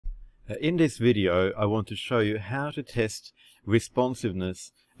In this video, I want to show you how to test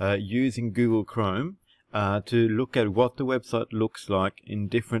responsiveness using Google Chrome to look at what the website looks like in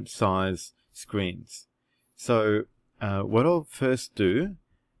different size screens. So what I'll first do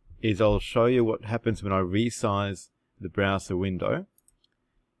is I'll show you what happens when I resize the browser window.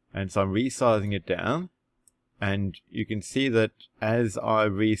 And so I'm resizing it down, and you can see that as I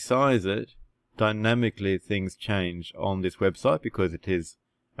resize it, dynamically things change on this website because it is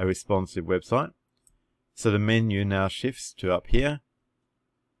a responsive website. So the menu now shifts to up here.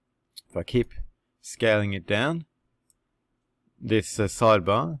 If I keep scaling it down, this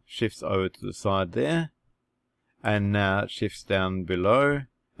sidebar shifts over to the side there, and now it shifts down below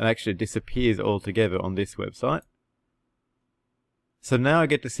and actually disappears altogether on this website. So now I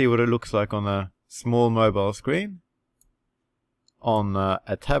get to see what it looks like on a small mobile screen, on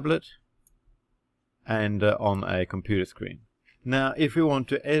a tablet, and on a computer screen. Now, if we want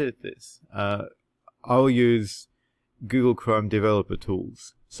to edit this, I'll use Google Chrome Developer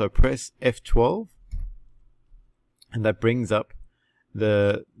Tools. So press F12, and that brings up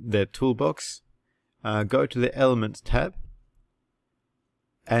their toolbox. Go to the Elements tab,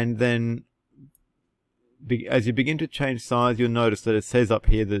 and then as you begin to change size, you'll notice that it says up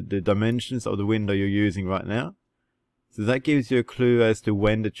here the dimensions of the window you're using right now. So that gives you a clue as to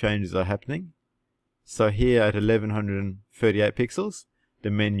when the changes are happening. So here at 1138 pixels,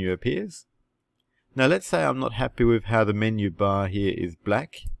 the menu appears. Now let's say I'm not happy with how the menu bar here is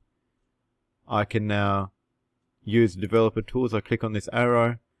black. I can now use the developer tools. I click on this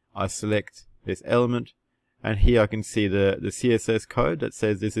arrow, I select this element, and here I can see the CSS code that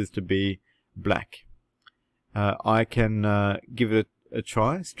says this is to be black. I can give it a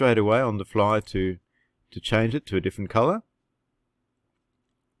try straight away on the fly to change it to a different color.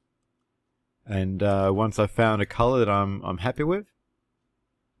 And once I've found a color that I'm happy with,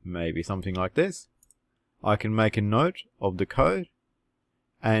 maybe something like this, I can make a note of the code,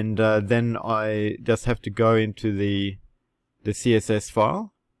 and then I just have to go into the CSS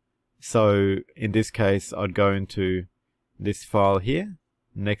file. So in this case, I'd go into this file here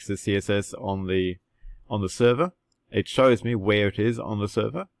next to CSS on the server. It shows me where it is on the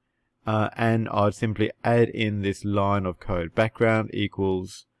server, and I'd simply add in this line of code, background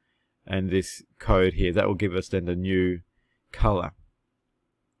equals, and this code here. That will give us then the new color.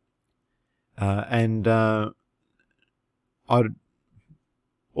 And I'd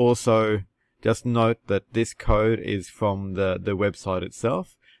also just note that this code is from the website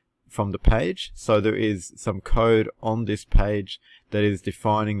itself, from the page. So there is some code on this page that is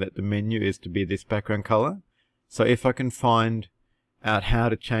defining that the menu is to be this background color. So if I can find out how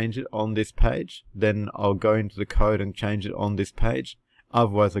to change it on this page, then I'll go into the code and change it on this page.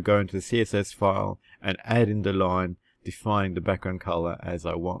 Otherwise, I go into the CSS file and add in the line defining the background color as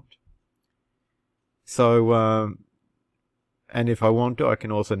I want. So, and if I want to, I can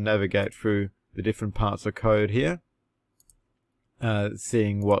also navigate through the different parts of code here,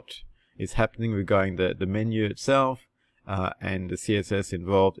 seeing what is happening regarding the menu itself and the CSS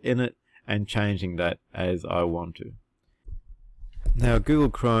involved in it, and changing that as I want to. Now, Google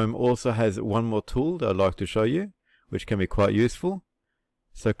Chrome also has one more tool that I'd like to show you, which can be quite useful.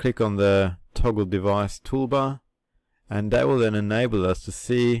 So click on the toggle device toolbar, and that will then enable us to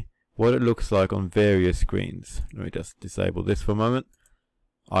see what it looks like on various screens. Let me just disable this for a moment.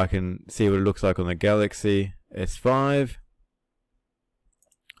 I can see what it looks like on the Galaxy S5.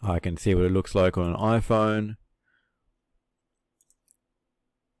 I can see what it looks like on an iPhone,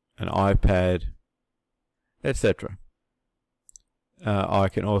 an iPad, etc. I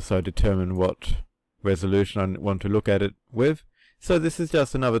can also determine what resolution I want to look at it with. So this is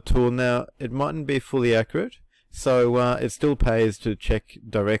just another tool. Now, it mightn't be fully accurate, so it still pays to check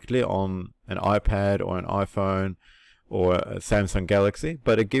directly on an iPad or an iPhone or a Samsung Galaxy,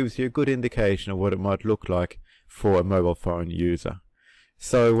 but it gives you a good indication of what it might look like for a mobile phone user.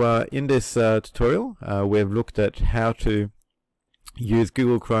 So in this tutorial, we've looked at how to use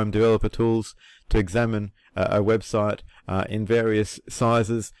Google Chrome Developer Tools to examine a website in various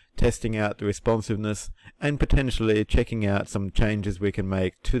sizes, testing out the responsiveness, and potentially checking out some changes we can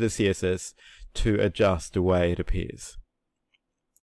make to the CSS to adjust the way it appears.